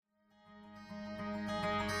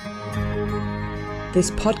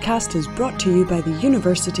This podcast is brought to you by the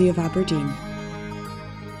University of Aberdeen.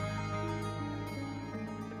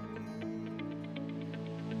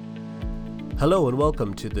 Hello and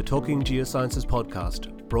welcome to the Talking Geosciences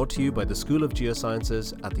podcast, brought to you by the School of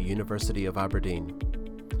Geosciences at the University of Aberdeen.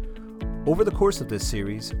 Over the course of this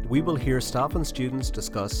series, we will hear staff and students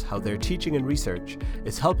discuss how their teaching and research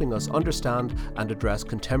is helping us understand and address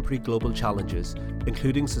contemporary global challenges,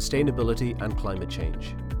 including sustainability and climate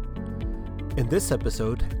change. In this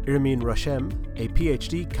episode, Irmine Roshem, a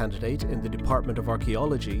PhD candidate in the Department of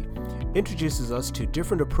Archaeology, introduces us to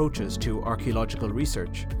different approaches to archaeological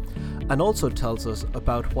research, and also tells us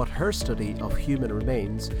about what her study of human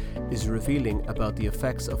remains is revealing about the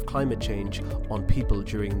effects of climate change on people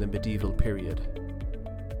during the medieval period.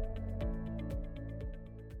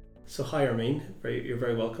 So hi Irmine, you're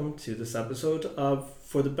very welcome to this episode.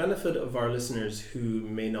 For the benefit of our listeners who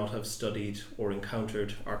may not have studied or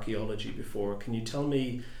encountered archaeology before, can you tell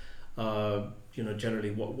me,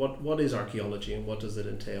 generally what is archaeology and what does it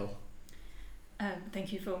entail?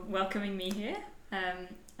 Thank you for welcoming me here. I'm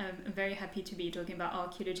very happy to be talking about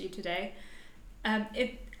archaeology today.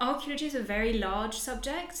 Archaeology is a very large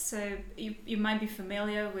subject, so you might be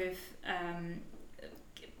familiar with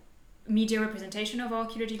media representation of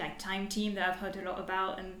archaeology, like Time Team, that I've heard a lot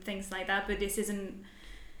about and things like that, but this isn't...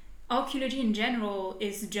 Archaeology in general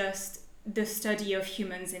is just the study of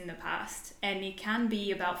humans in the past, and it can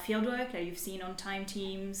be about fieldwork, like you've seen on Time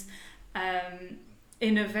Teams,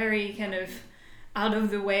 in a very kind of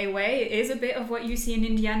out-of-the-way way. It is a bit of what you see in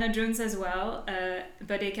Indiana Jones as well,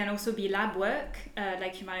 but it can also be lab work,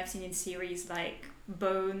 like you might have seen in series like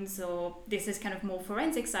Bones, or this is kind of more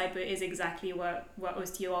forensic side, but is exactly what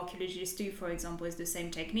osteoarchaeologists do, for example, is the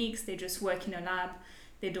same techniques. They just work in a lab.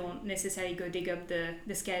 They don't necessarily go dig up the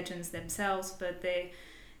skeletons themselves, but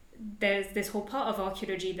there's this whole part of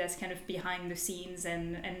archaeology that's kind of behind the scenes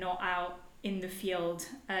and not out in the field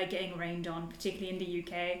getting rained on, particularly in the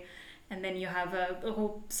UK. And then you have a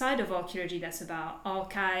whole side of archaeology that's about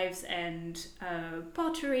archives and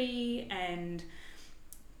pottery and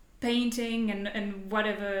painting and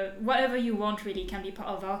whatever you want really can be part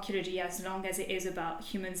of archaeology, as long as it is about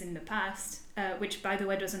humans in the past, which by the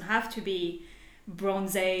way doesn't have to be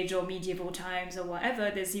Bronze Age or medieval times or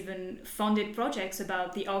whatever. There's even funded projects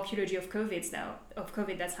about the archaeology of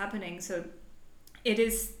COVID that's happening. So it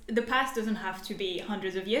is, the past doesn't have to be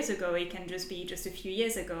hundreds of years ago, it can just be just a few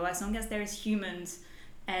years ago. As long as there is humans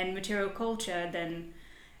and material culture, then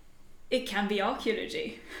it can be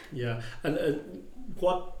archaeology. Yeah, and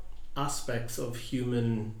what aspects of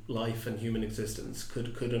human life and human existence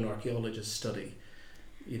could an archaeologist study?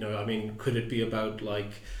 Could it be about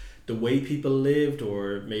like the way people lived,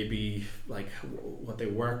 or maybe like what they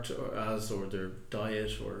worked as, or their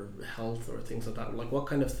diet or health or things like that? Like what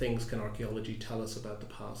kind of things can archaeology tell us about the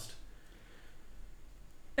past?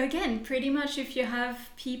 Again, pretty much if you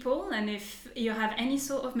have people and if you have any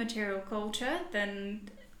sort of material culture, then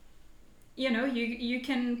you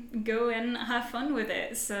can go and have fun with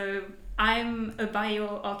it. So I'm a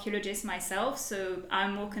bioarchaeologist myself, so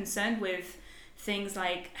I'm more concerned with things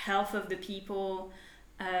like health of the people,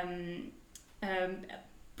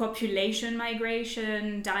 population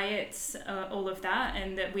migration, diets, all of that,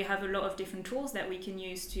 and that we have a lot of different tools that we can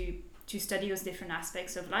use to study those different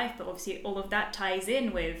aspects of life. But obviously all of that ties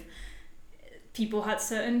in with people had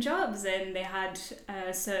certain jobs and they had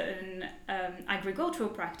certain agricultural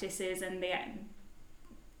practices, and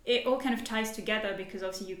it all kind of ties together, because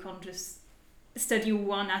obviously you can't just study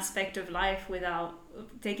one aspect of life without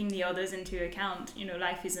taking the others into account.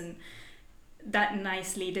 Life isn't that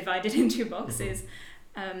nicely divided into boxes.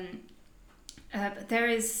 But there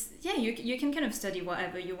is, you can kind of study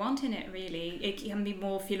whatever you want in it, really. It can be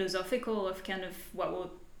more philosophical of kind of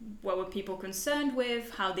what were people concerned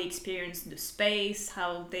with, how they experienced the space,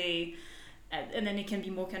 and then it can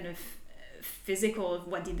be more kind of physical of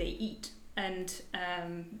what did they eat and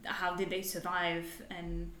how did they survive,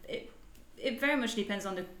 and it very much depends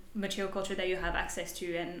on the material culture that you have access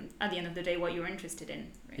to, and at the end of the day what you're interested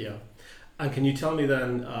in, really. Yeah. And can you tell me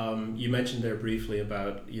then, you mentioned there briefly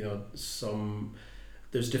about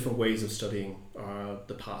there's different ways of studying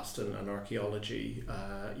the past and archaeology.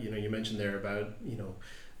 You mentioned there about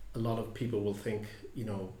a lot of people will think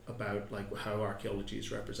about like how archaeology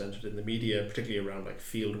is represented in the media, particularly around like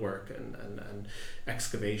field work and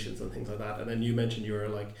excavations and things like that. And then you mentioned you're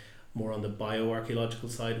like more on the bioarchaeological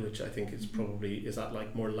side, which I think is probably, is that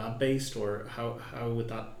like more lab based, or how would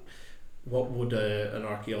that, what would an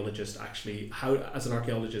archaeologist actually, how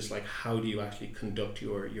do you actually conduct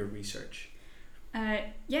your research?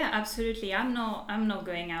 Yeah, absolutely. I'm not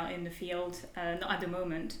going out in the field, not at the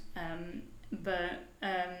moment. but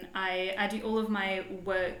I do all of my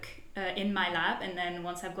work in my lab, and then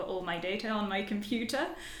once I've got all my data on my computer,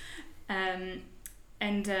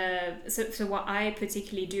 so what I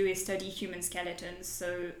particularly do is study human skeletons.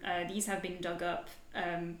 So these have been dug up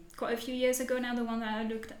quite a few years ago now. The one that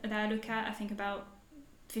I look at, I think about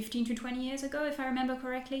 15 to 20 years ago, if I remember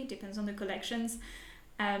correctly. Depends on the collections.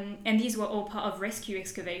 And these were all part of rescue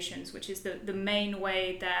excavations, which is the main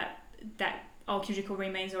way that archaeological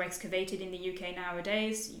remains are excavated in the UK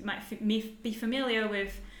nowadays. You might be familiar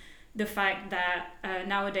with the fact that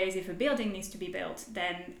nowadays, if a building needs to be built,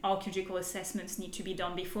 then archaeological assessments need to be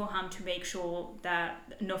done beforehand to make sure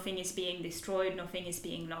that nothing is being destroyed, nothing is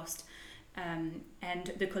being lost.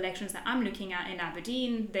 And the collections that I'm looking at in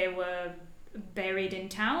Aberdeen, they were buried in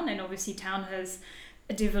town, and obviously town has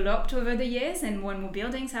developed over the years, and more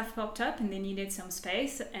buildings have popped up, and they needed some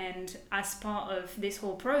space. And as part of this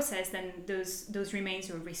whole process, then those remains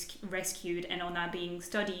were rescued and are now being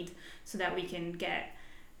studied so that we can get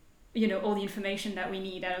all the information that we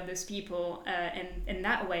need out of those people, and in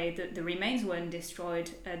that way the remains weren't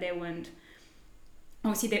destroyed. They weren't,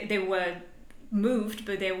 obviously they were moved,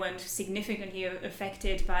 but they weren't significantly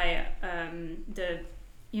affected by the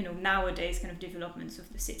nowadays kind of developments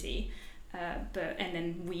of the city. And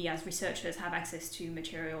then we as researchers have access to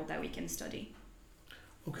material that we can study.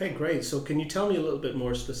 Okay, great. So can you tell me a little bit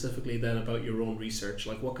more specifically then about your own research?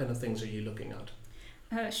 Like, what kind of things are you looking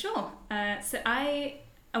at? Sure. So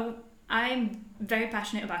I'm very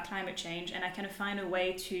passionate about climate change, and I kind of find a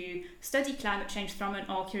way to study climate change from an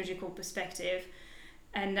archaeological perspective.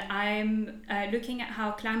 And I'm looking at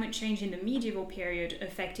how climate change in the medieval period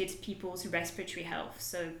affected people's respiratory health.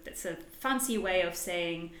 So that's a fancy way of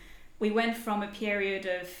saying we went from a period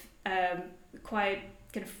of quite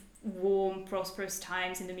kind of warm, prosperous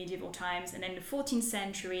times in the medieval times, and in the 14th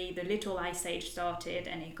century, the Little Ice Age started,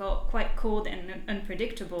 and it got quite cold and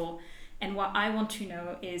unpredictable. And what I want to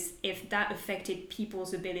know is if that affected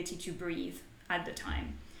people's ability to breathe at the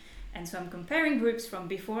time. And so I'm comparing groups from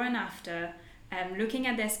before and after, looking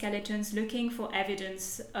at their skeletons, looking for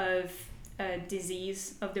evidence of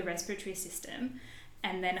disease of the respiratory system.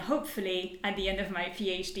 And then hopefully at the end of my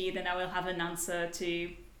PhD, then I will have an answer to,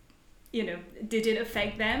 did it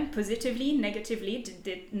affect them positively, negatively? Did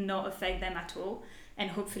it not affect them at all?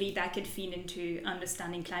 And hopefully that could feed into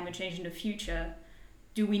understanding climate change in the future.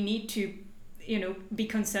 Do we need to, be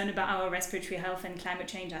concerned about our respiratory health and climate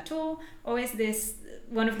change at all? Or is this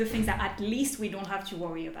one of the things that at least we don't have to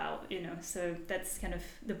worry about, So that's kind of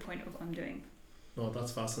the point of what I'm doing. Oh,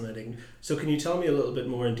 that's fascinating. So can you tell me a little bit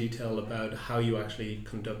more in detail about how you actually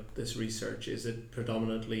conduct this research? Is it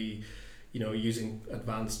predominantly, using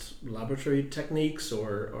advanced laboratory techniques,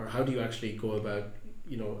 or how do you actually go about,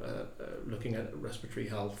 looking at respiratory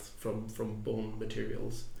health from bone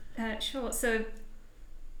materials? Sure. So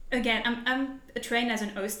again, I'm trained as an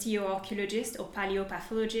osteoarchaeologist or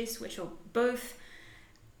paleopathologist, which are both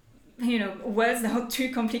words that are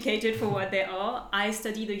too complicated for what they are. I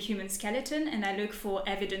study the human skeleton and I look for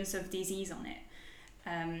evidence of disease on it.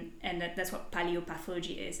 And that's what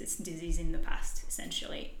paleopathology is. It's disease in the past,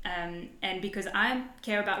 essentially. And because I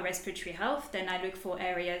care about respiratory health, then I look for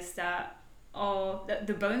areas that are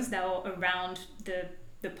the bones that are around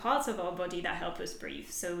the parts of our body that help us breathe.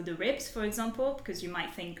 So the ribs, for example, because you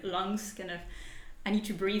might think lungs I need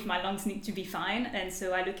to breathe, my lungs need to be fine. And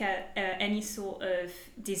so I look at any sort of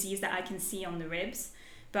disease that I can see on the ribs.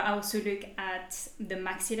 But I also look at the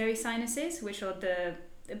maxillary sinuses, which are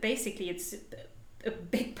basically it's a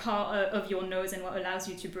big part of your nose and what allows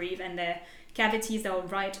you to breathe. And they're cavities that are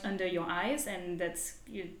right under your eyes, and they're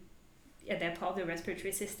part of the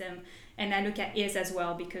respiratory system. And I look at ears as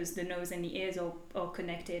well, because the nose and the ears are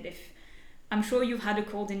connected. I'm sure you've had a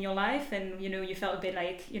cold in your life, and you felt a bit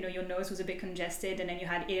like your nose was a bit congested, and then you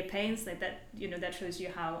had ear pains, like that. That shows you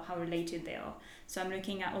how related they are. So I'm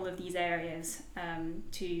looking at all of these areas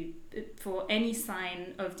for any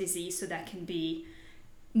sign of disease. So that can be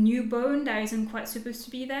new bone that isn't quite supposed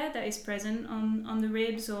to be there, that is present on the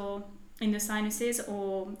ribs or in the sinuses,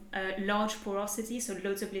 or large porosity, so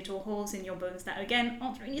loads of little holes in your bones that again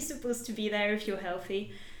aren't really supposed to be there if you're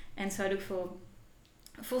healthy. And so I look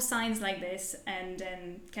for signs like this, and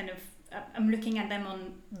then I'm looking at them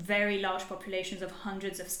on very large populations of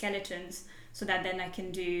hundreds of skeletons, so that then I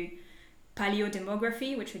can do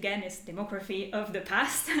paleodemography, which again is demography of the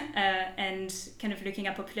past, and kind of looking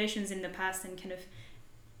at populations in the past and kind of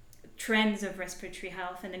trends of respiratory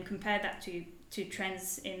health, and then compare that to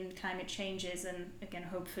trends in climate changes, and again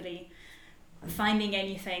hopefully finding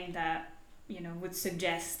anything that would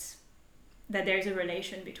suggest that there's a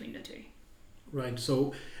relation between the two. Right.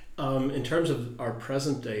 So In terms of our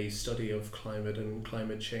present day study of climate and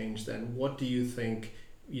climate change, then what do you think,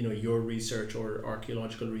 your research or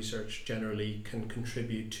archaeological research generally can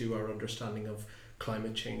contribute to our understanding of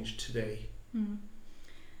climate change today?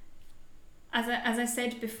 As I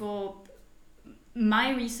said before,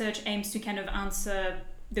 my research aims to kind of answer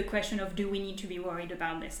the question of, do we need to be worried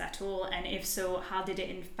about this at all? And if so, how did it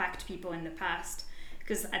impact people in the past?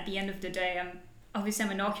 Because at the end of the day, I'm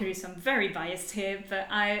an archaeologist, so I'm very biased here, but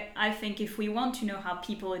I think if we want to know how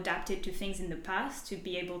people adapted to things in the past to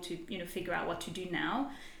be able to, figure out what to do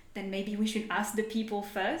now, then maybe we should ask the people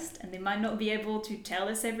first, and they might not be able to tell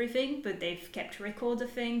us everything, but they've kept record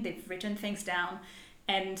of things, they've written things down,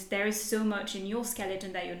 and there is so much in your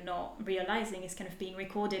skeleton that you're not realizing is kind of being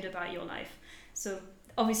recorded about your life. So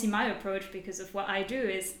obviously my approach, because of what I do,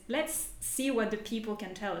 is let's see what the people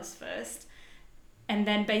can tell us first. And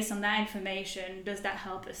then based on that information, does that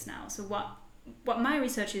help us now? So what my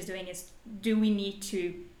research is doing is, do we need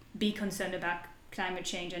to be concerned about climate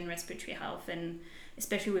change and respiratory health? And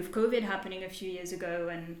especially with COVID happening a few years ago,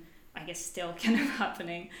 and I guess still kind of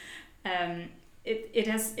happening, it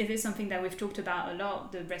is something that we've talked about a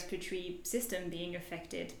lot, the respiratory system being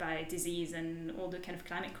affected by disease and all the kind of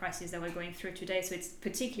climate crises that we're going through today. So it's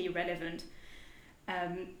particularly relevant.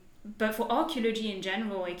 But for archaeology in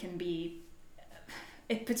general, it can be,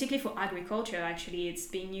 particularly for agriculture, actually, it's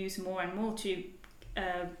being used more and more to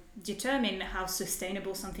determine how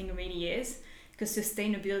sustainable something really is. Because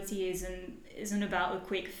sustainability isn't about a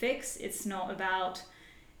quick fix. It's not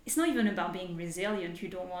even about being resilient. You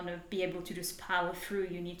don't want to be able to just power through.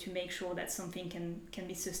 You need to make sure that something can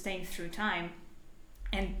be sustained through time.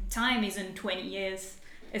 And time isn't 20 years.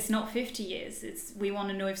 It's not 50 years. We want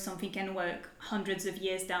to know if something can work hundreds of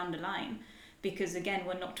years down the line. Because again,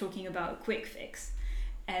 we're not talking about a quick fix.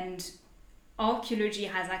 And archaeology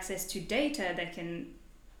has access to data that can,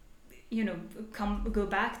 go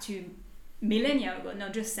back to millennia ago,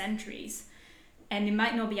 not just centuries. And it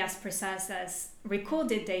might not be as precise as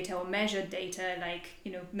recorded data or measured data, like,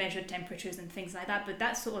 measured temperatures and things like that. But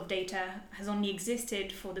that sort of data has only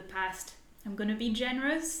existed for the past, I'm going to be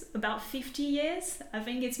generous, about 50 years. I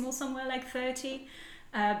think it's more somewhere like 30.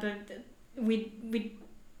 But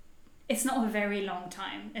it's not a very long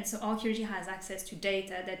time. And so archaeology has access to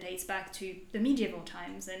data that dates back to the medieval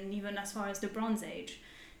times and even as far as the Bronze Age,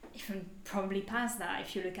 even probably past that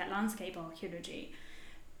if you look at landscape archaeology.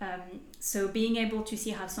 So being able to see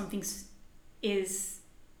how something is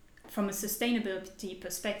from a sustainability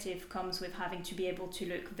perspective comes with having to be able to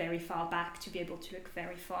look very far back, to be able to look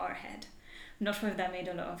very far ahead. I'm not sure if that made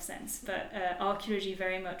a lot of sense, but archaeology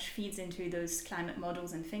very much feeds into those climate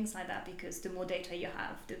models and things like that, because the more data you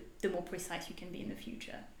have, the more precise you can be in the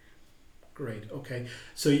future. Great, okay.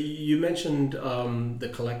 So you mentioned the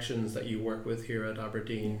collections that you work with here at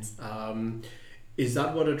Aberdeen. Yes. Is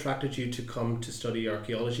that what attracted you to come to study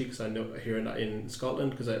archaeology? Because I know here in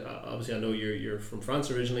Scotland, because obviously I know you're from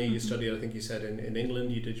France originally. You studied, I think you said, in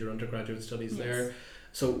England. You did your undergraduate studies there.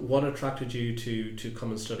 So what attracted you to come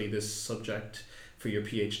and study this subject for your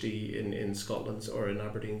PhD in Scotland or in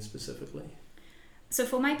Aberdeen specifically? So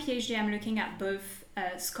for my PhD, I'm looking at both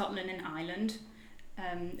Scotland and Ireland,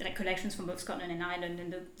 like collections from both Scotland and Ireland.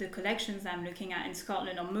 And the collections I'm looking at in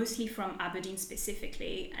Scotland are mostly from Aberdeen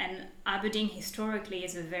specifically. And Aberdeen historically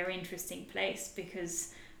is a very interesting place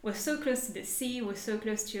because we're so close to the sea, we're so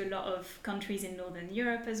close to a lot of countries in Northern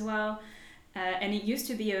Europe as well. And it used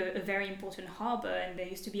to be a very important harbour, and there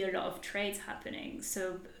used to be a lot of trades happening.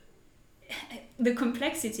 So the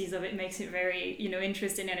complexities of it makes it very,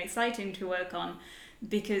 interesting and exciting to work on,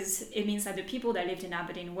 because it means that the people that lived in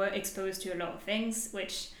Aberdeen were exposed to a lot of things,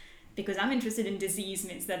 which, because I'm interested in disease,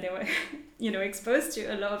 means that they were, exposed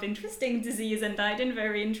to a lot of interesting disease and died in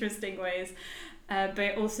very interesting ways. But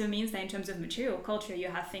it also means that in terms of material culture, you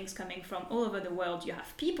have things coming from all over the world. You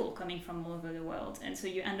have people coming from all over the world. And so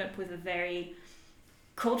you end up with a very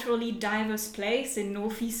culturally diverse place in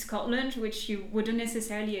northeast Scotland, which you wouldn't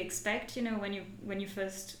necessarily expect, when you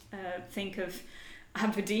first think of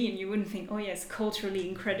Aberdeen. You wouldn't think, oh yes, culturally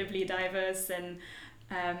incredibly diverse and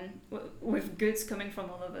with goods coming from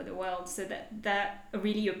all over the world. So that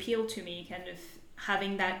really appealed to me, kind of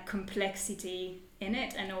having that complexity in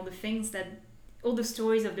it, and all the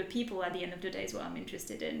stories of the people at the end of the day is what I'm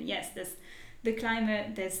interested in. Yes, there's the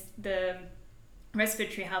climate, there's the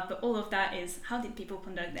respiratory health, but all of that is how did people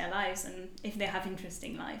conduct their lives, and if they have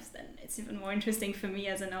interesting lives, then it's even more interesting for me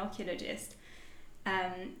as an archaeologist.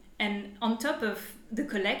 And on top of the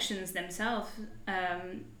collections themselves,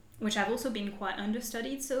 which have also been quite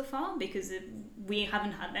understudied so far because we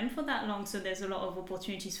haven't had them for that long, so there's a lot of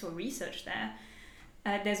opportunities for research there.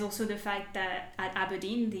 There's also the fact that at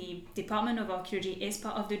Aberdeen, the Department of Archaeology is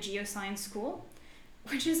part of the geoscience school,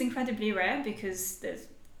 which is incredibly rare because there's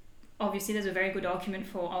a very good argument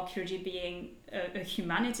for archaeology being a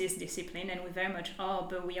humanities discipline, and we very much are,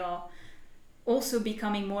 but we are also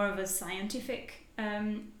becoming more of a scientific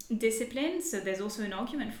discipline. So there's also an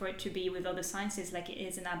argument for it to be with other sciences like it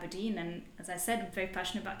is in Aberdeen. And as I said, I'm very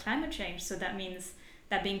passionate about climate change. So that means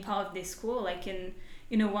that being part of this school, I can,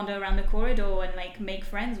 wander around the corridor and like make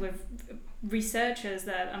friends with researchers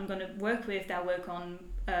that I'm going to work with that work on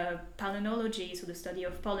palynology, so the study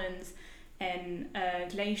of pollens, and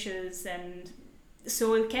glaciers and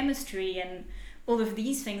soil chemistry and all of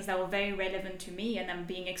these things that were very relevant to me, and I'm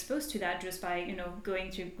being exposed to that just by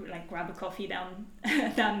going to like grab a coffee down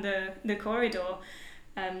the corridor.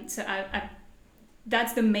 So I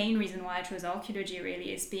that's the main reason why I chose archaeology,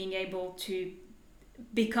 really, is being able to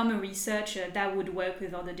become a researcher that would work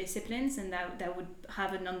with other disciplines and that would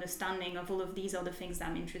have an understanding of all of these other things that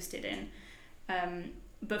I'm interested in.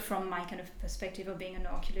 But from my kind of perspective of being an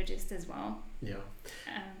archaeologist as well. Yeah.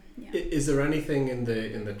 Yeah. Is there anything in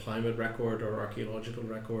the climate record or archaeological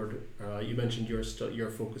record? You mentioned your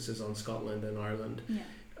focus is on Scotland and Ireland.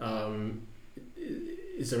 Yeah.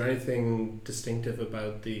 Is there anything distinctive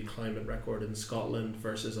about the climate record in Scotland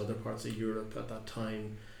versus other parts of Europe at that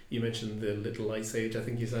time? You mentioned the Little Ice Age. I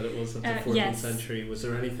think you said it was of the 14th yes. century. Was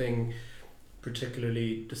there anything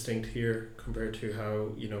particularly distinct here compared to how,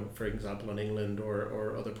 for example, in England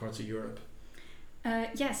or other parts of Europe?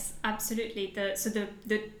 Yes, absolutely.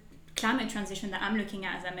 The climate transition that I'm looking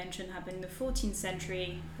at, as I mentioned, happened in the 14th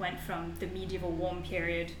century, went from the medieval warm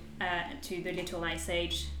period to the Little Ice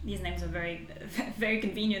Age. These names are very, very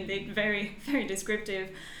convenient. They're very, very descriptive.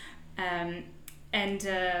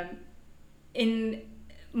 In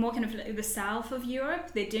more kind of like the south of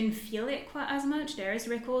Europe, they didn't feel it quite as much. There is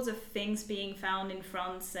records of things being found in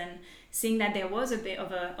France and seeing that there was a bit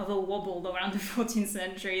of a wobble around the 14th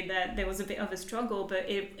century, that there was a bit of a struggle, but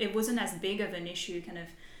it wasn't as big of an issue kind of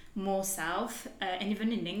more south. And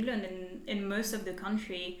even in England and in most of the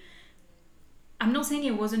country, I'm not saying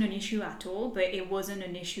it wasn't an issue at all, but it wasn't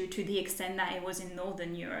an issue to the extent that it was in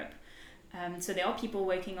Northern Europe. So there are people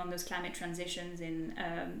working on those climate transitions in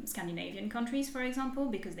Scandinavian countries, for example,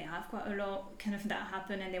 because they have quite a lot kind of that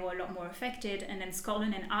happen and they were a lot more affected. And then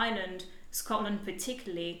Scotland and Ireland, Scotland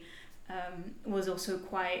particularly, was also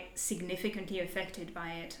quite significantly affected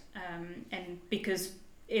by it. And because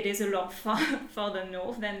it is a lot farther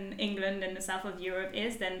north than England and the south of Europe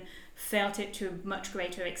is, then felt it to a much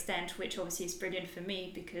greater extent, which obviously is brilliant for me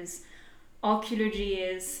because archaeology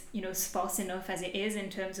is, sparse enough as it is in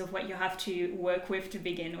terms of what you have to work with to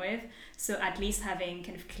begin with. So at least having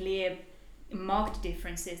kind of clear, marked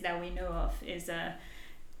differences that we know of is a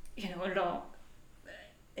lot.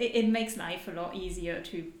 It makes life a lot easier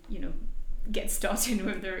to, get started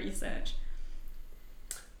with the research.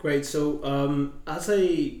 Great. So, as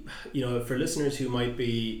for listeners who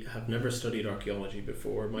have never studied archaeology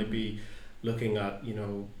before, might be looking at,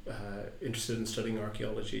 interested in studying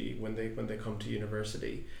archaeology when they come to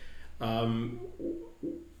university.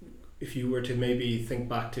 If you were to maybe think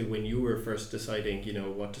back to when you were first deciding,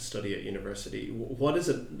 what to study at university, what is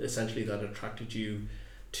it essentially that attracted you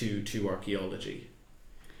to archaeology?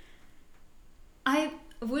 I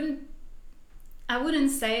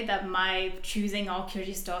wouldn't say that my choosing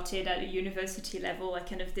archaeology started at a university level. I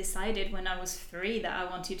kind of decided when I was 3 that I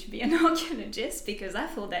wanted to be an archaeologist because I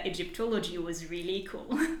thought that Egyptology was really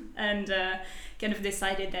cool and kind of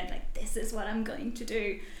decided that like this is what I'm going to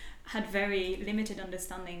do. I had very limited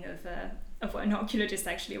understanding of what an archaeologist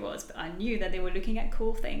actually was, but I knew that they were looking at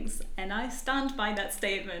cool things and I stand by that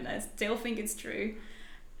statement. I still think it's true.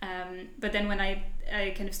 But then when I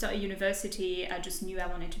kind of started university, I just knew I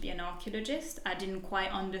wanted to be an archaeologist. I didn't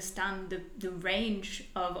quite understand the range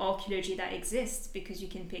of archaeology that exists because you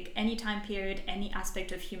can pick any time period, any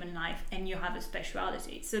aspect of human life, and you have a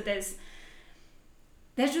speciality. So there's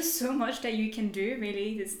just so much that you can do,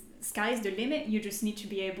 really. The sky's the limit. You just need to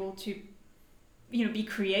be able to, be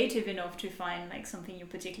creative enough to find like something you're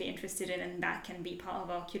particularly interested in, and that can be part of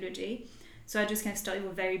archaeology. So I just kind of started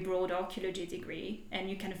with a very broad archaeology degree, and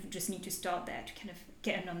you kind of just need to start there to kind of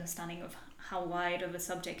get an understanding of how wide of a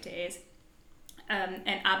subject it is. And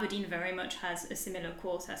Aberdeen very much has a similar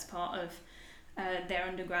course as part of their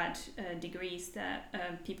undergrad degrees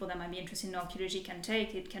that people that might be interested in archaeology can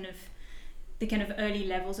take. It kind of the kind of early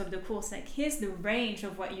levels of the course, like here's the range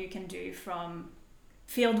of what you can do from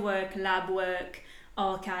field work, lab work,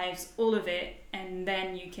 archives, all of it, and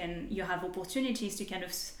then you have opportunities to kind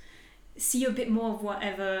of see a bit more of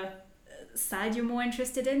whatever side you're more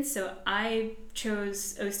interested in. So I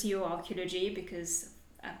chose osteoarchaeology because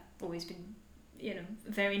always been,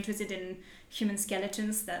 very interested in human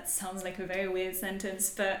skeletons. That sounds like a very weird sentence,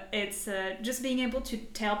 but it's just being able to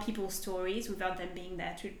tell people stories without them being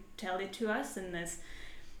there to tell it to us. And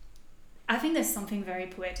I think there's something very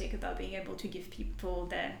poetic about being able to give people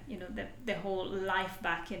their whole life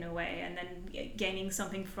back in a way, and then gaining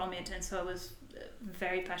something from it. And so I was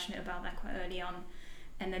very passionate about that quite early on,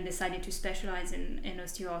 and then decided to specialize in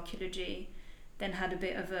osteoarchaeology. Then had a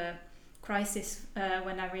bit of a crisis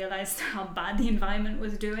when I realized how bad the environment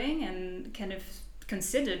was doing, and kind of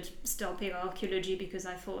considered stopping archaeology, because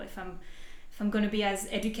I thought if I'm going to be as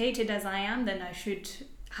educated as I am, then I should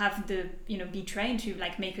have be trained to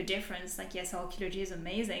make a difference. Yes, archaeology is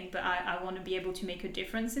amazing, but I want to be able to make a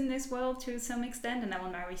difference in this world to some extent, and I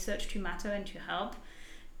want my research to matter and to help.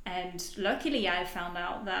 And luckily I found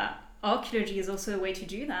out that archaeology is also a way to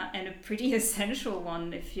do that, and a pretty essential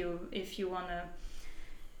one if you want to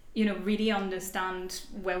really understand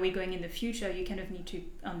where we're going in the future. You kind of need to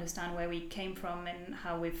understand where we came from and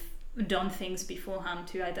how we've done things beforehand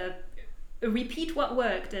to either repeat what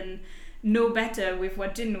worked and know better with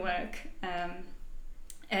what didn't work.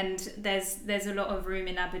 And there's a lot of room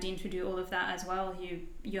in Aberdeen to do all of that as well.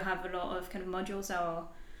 You have a lot of kind of modules that are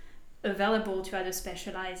available to either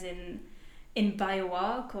specialize in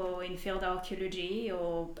bioarch or in field archaeology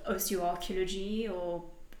or osteoarchaeology or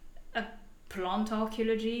plant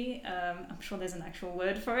archaeology. I'm sure there's an actual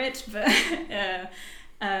word for it, but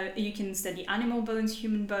you can study animal bones,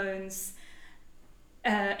 human bones,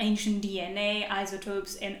 ancient DNA,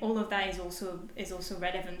 isotopes, and all of that is also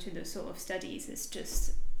relevant to the sort of studies. It's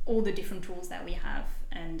just all the different tools that we have,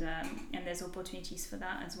 and there's opportunities for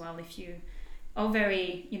that as well. If you are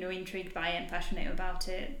very intrigued by it and passionate about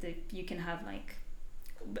it, you can have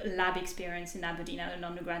lab experience in Aberdeen at an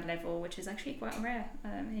undergrad level, which is actually quite rare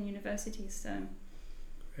in universities. So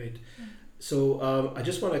great. So I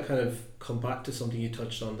just want to kind of come back to something you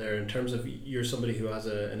touched on there in terms of you're somebody who has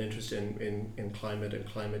an interest in climate and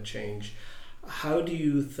climate change. How do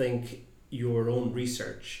you think your own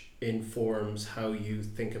research informs how you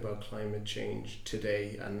think about climate change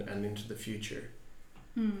today and into the future?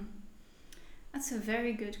 That's a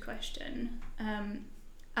very good question.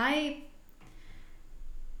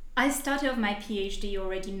 I started off my PhD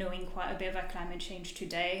already knowing quite a bit about climate change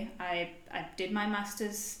today. I did my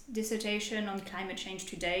master's dissertation on climate change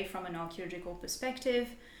today from an archaeological perspective.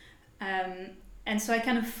 And so I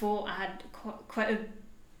kind of thought I had quite a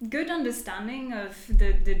good understanding of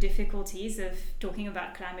the difficulties of talking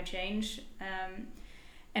about climate change.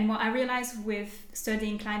 And what I realized with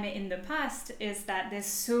studying climate in the past is that there's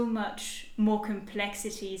so much more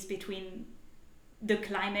complexities between the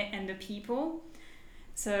climate and the people.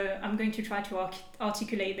 So I'm going to try to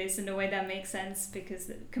articulate this in a way that makes sense, because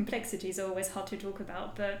the complexities are always hard to talk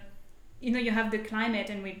about. But you have the climate,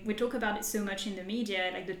 and we talk about it so much in the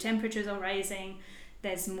media, the temperatures are rising,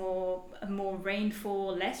 there's more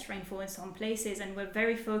rainfall, less rainfall in some places, and we're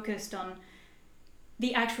very focused on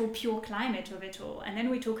the actual pure climate of it all. And then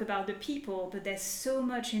we talk about the people, but there's so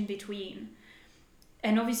much in between.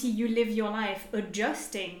 And obviously you live your life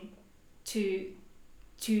adjusting to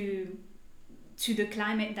the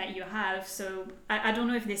climate that you have. So I don't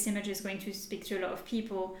know if this image is going to speak to a lot of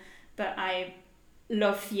people, but I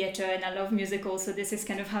love theatre and I love musicals, so this is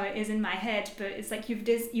kind of how it is in my head. But it's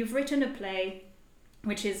you've written a play,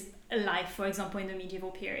 which is a life, for example, in the medieval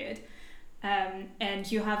period.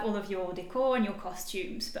 And you have all of your decor and your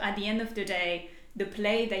costumes, but at the end of the day, the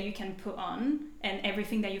play that you can put on and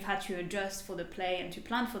everything that you've had to adjust for the play and to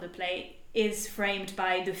plan for the play is framed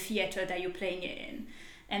by the theatre that you're playing it in.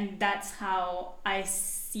 And that's how I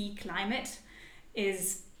see climate.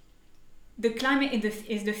 Is the climate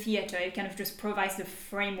is the theatre. It kind of just provides the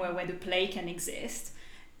framework where the play can exist.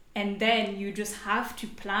 And then you just have to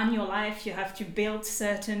plan your life. You have to build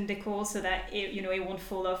certain decor so that it won't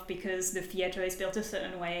fall off because the theatre is built a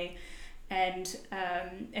certain way, and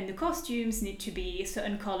the costumes need to be a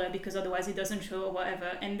certain color because otherwise it doesn't show or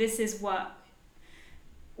whatever. And this is what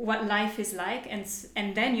life is like.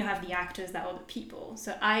 And then you have the actors that are the people.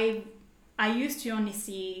 So I used to only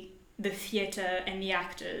see the theatre and the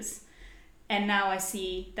actors, and now I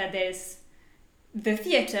see that there's the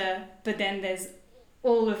theatre, but then there's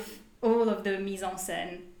all of the mise en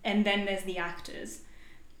scène, and then there's the actors.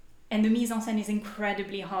 And the mise en scène is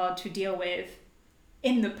incredibly hard to deal with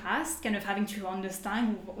in the past, kind of having to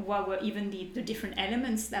understand what were even the different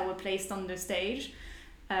elements that were placed on the stage,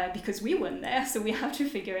 because we weren't there, so we have to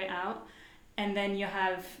figure it out. And then you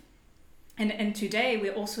have, and today we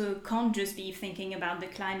also can't just be thinking about the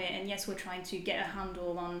climate, and yes, we're trying to get a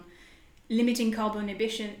handle on limiting carbon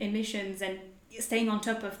emissions staying on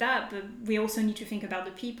top of that, but we also need to think about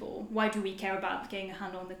the people. Why do we care about getting a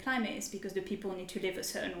handle on the climate? It's because the people need to live a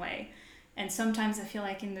certain way. And sometimes I feel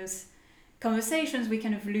like in those conversations we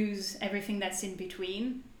kind of lose everything that's in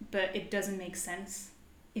between, but it doesn't make sense.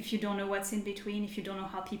 If you don't know what's in between, if you don't know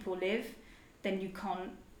how people live, then you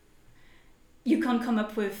can't come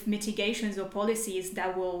up with mitigations or policies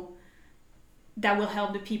that will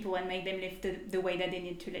help the people and make them live the way that they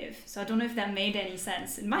need to live. So I don't know if that made any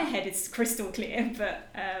sense. In my head it's crystal clear, but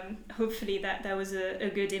hopefully that was a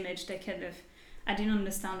good image that kind of, I didn't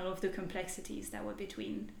understand all of the complexities that were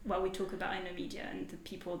between what we talk about in the media and the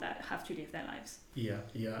people that have to live their lives.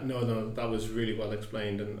 No, that was really well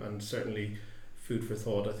explained, and certainly food for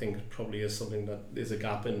thought. I think probably is something that is a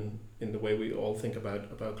gap in the way we all think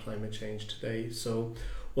about climate change today. So,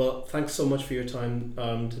 well, thanks so much for your time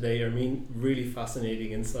today, Irmine. Really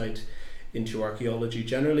fascinating insight into archaeology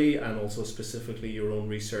generally, and also specifically your own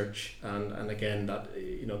research, and again that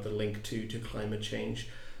the link to climate change.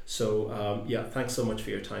 So thanks so much for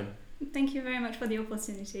your time. Thank you very much for the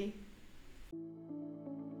opportunity.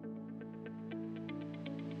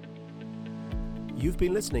 You've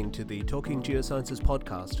been listening to the Talking Geosciences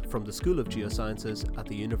podcast from the School of Geosciences at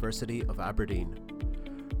the University of Aberdeen.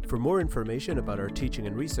 For more information about our teaching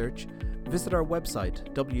and research, visit our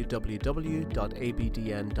website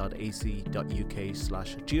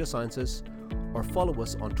www.abdn.ac.uk/geosciences, or follow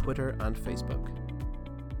us on Twitter and Facebook.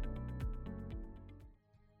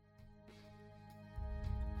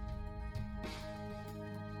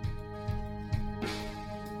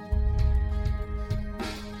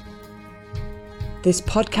 This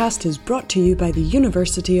podcast is brought to you by the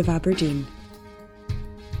University of Aberdeen.